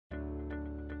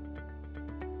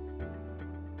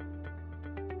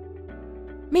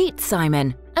Meet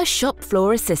Simon, a shop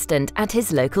floor assistant at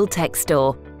his local tech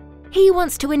store. He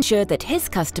wants to ensure that his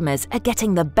customers are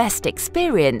getting the best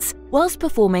experience whilst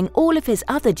performing all of his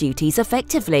other duties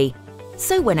effectively.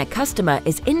 So when a customer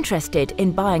is interested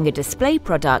in buying a display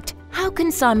product, how can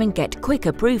Simon get quick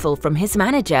approval from his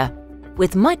manager?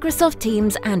 With Microsoft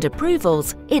Teams and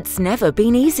approvals, it's never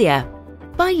been easier.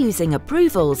 By using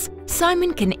approvals,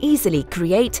 Simon can easily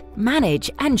create,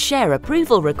 manage and share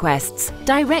approval requests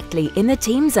directly in the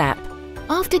Teams app.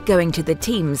 After going to the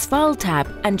Teams File tab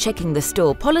and checking the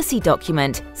store policy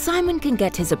document, Simon can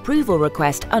get his approval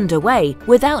request underway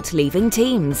without leaving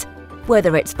Teams,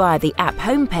 whether it's via the app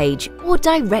homepage or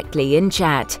directly in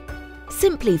chat.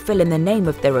 Simply fill in the name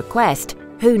of the request,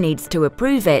 who needs to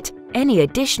approve it, any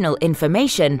additional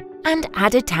information, and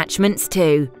add attachments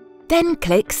too. Then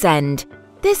click Send.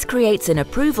 This creates an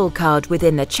approval card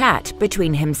within the chat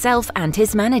between himself and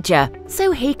his manager,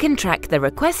 so he can track the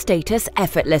request status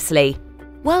effortlessly.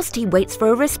 Whilst he waits for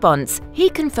a response,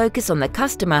 he can focus on the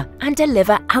customer and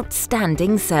deliver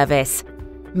outstanding service.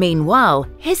 Meanwhile,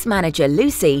 his manager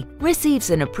Lucy receives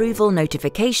an approval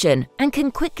notification and can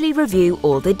quickly review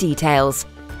all the details.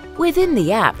 Within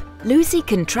the app, Lucy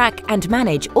can track and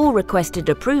manage all requested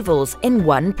approvals in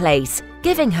one place,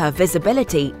 giving her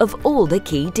visibility of all the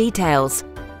key details.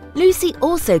 Lucy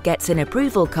also gets an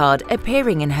approval card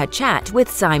appearing in her chat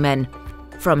with Simon.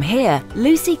 From here,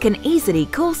 Lucy can easily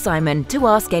call Simon to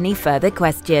ask any further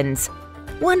questions.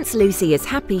 Once Lucy is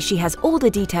happy she has all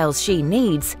the details she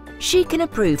needs, she can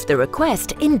approve the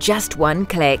request in just one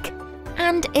click.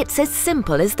 And it's as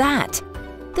simple as that.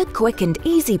 The quick and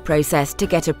easy process to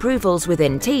get approvals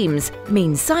within Teams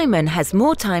means Simon has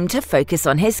more time to focus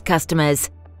on his customers.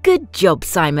 Good job,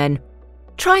 Simon!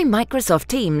 Try Microsoft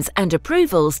Teams and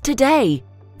approvals today.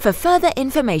 For further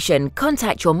information,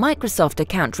 contact your Microsoft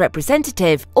account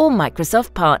representative or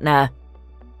Microsoft partner.